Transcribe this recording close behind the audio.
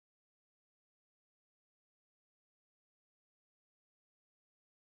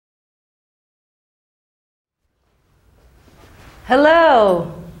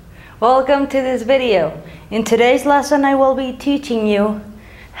Hello! Welcome to this video. In today's lesson, I will be teaching you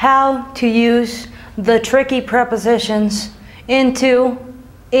how to use the tricky prepositions into,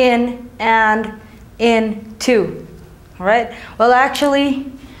 in, and into. Alright? Well, actually,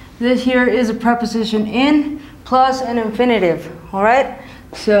 this here is a preposition in plus an infinitive. Alright?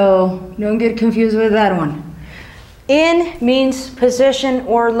 So, don't get confused with that one. In means position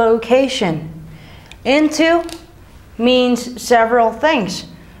or location. Into means several things.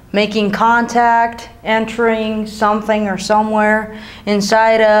 Making contact, entering something or somewhere,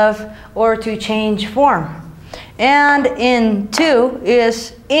 inside of, or to change form. And into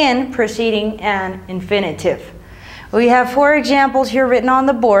is in preceding an infinitive. We have 4 examples here written on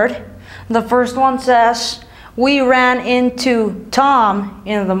the board. The first one says, we ran into Tom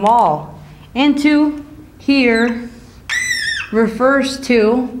in the mall. Into here refers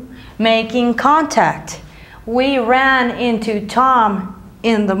to making contact. We ran into Tom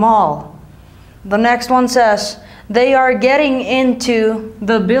in the mall. The next one says, they are getting into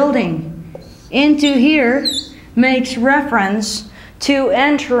the building. Into here makes reference to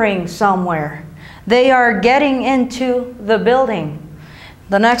entering somewhere. They are getting into the building.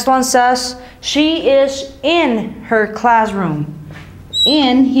 The next one says, she is in her classroom.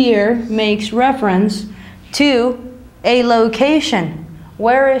 In here makes reference to a location.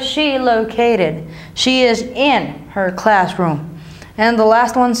 Where is she located? She is in her classroom. And the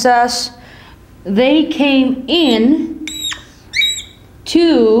last one says, they came in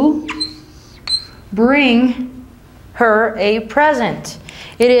to bring her a present.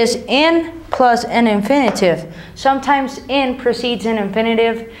 It is in plus an infinitive. Sometimes in precedes an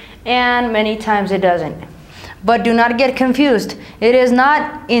infinitive and many times it doesn't. But do not get confused. It is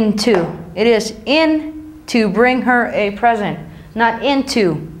not into. It is in to bring her a present, not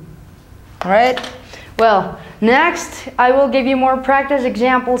into. All right? Well, next I will give you more practice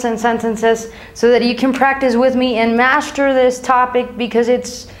examples and sentences so that you can practice with me and master this topic, because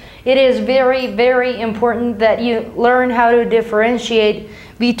it is very, very important that you learn how to differentiate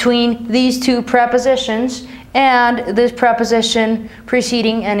between these two prepositions and this preposition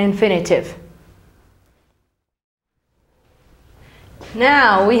preceding an infinitive.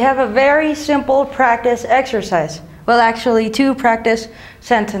 Now we have a very simple practice exercise. Well, actually 2 practice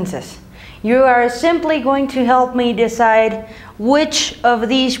sentences. You are simply going to help me decide which of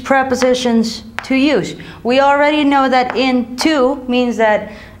these prepositions to use. We already know that into means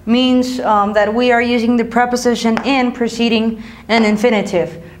that we are using the preposition in preceding an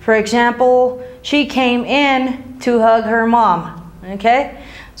infinitive. For example, she came in to hug her mom. Okay?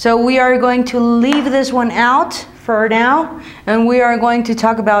 So we are going to leave this one out for now, and we are going to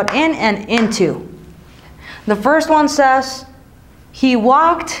talk about in and into. The first one says, he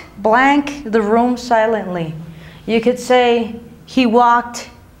walked blank the room silently. You could say, he walked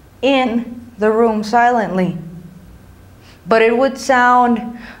in the room silently. But it would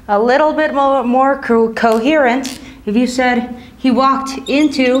sound a little bit more coherent if you said, he walked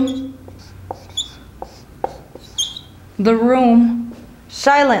into the room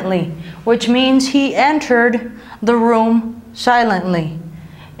silently, which means he entered the room silently.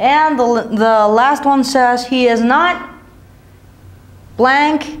 And the last one says, he is not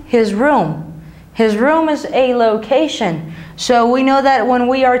blank his room. His room is a location. So we know that when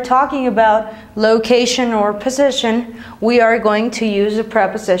we are talking about location or position, we are going to use the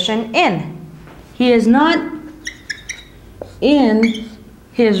preposition in. He is not in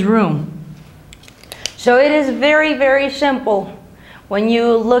his room. So it is very, very simple when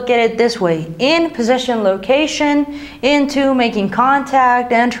you look at it this way. In, position, location. Into, making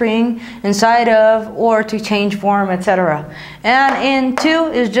contact, entering, inside of, or to change form, etc. And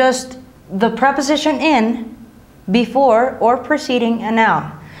into is just the preposition in before or preceding a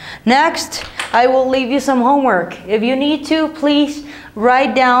noun. Next, I will leave you some homework. If you need to, please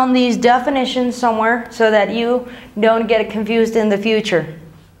write down these definitions somewhere so that you don't get confused in the future.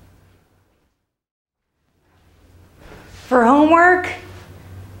 For homework,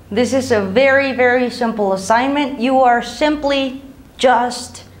 this is a very, very simple assignment. You are simply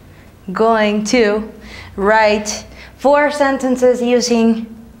just going to write 4 sentences using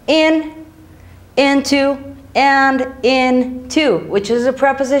in, into, and into, which is a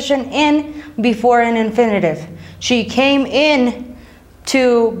preposition in before an infinitive. She came in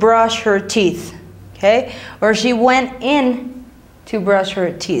to brush her teeth, okay? Or she went in to brush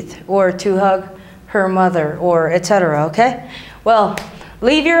her teeth, or to hug her mother, or etc., okay? Well,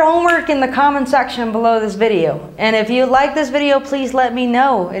 Leave your homework in the comment section below this video. And if you like this video, please let me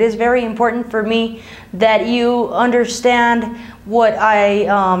know. It is very important for me that you understand what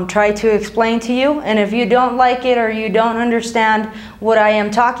I try to explain to you. And if you don't like it or you don't understand what I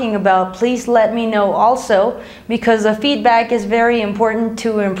am talking about, please let me know also, because the feedback is very important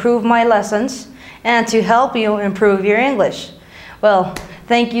to improve my lessons and to help you improve your English. Well,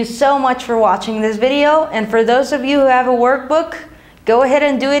 thank you so much for watching this video. And for those of you who have a workbook, go ahead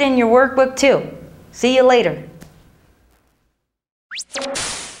and do it in your workbook too. See you later.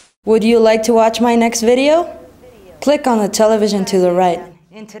 Would you like to watch my next video? Click on the television to the right.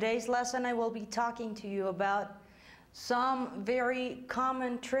 In today's lesson, I will be talking to you about some very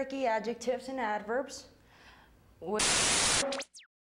common tricky adjectives and adverbs.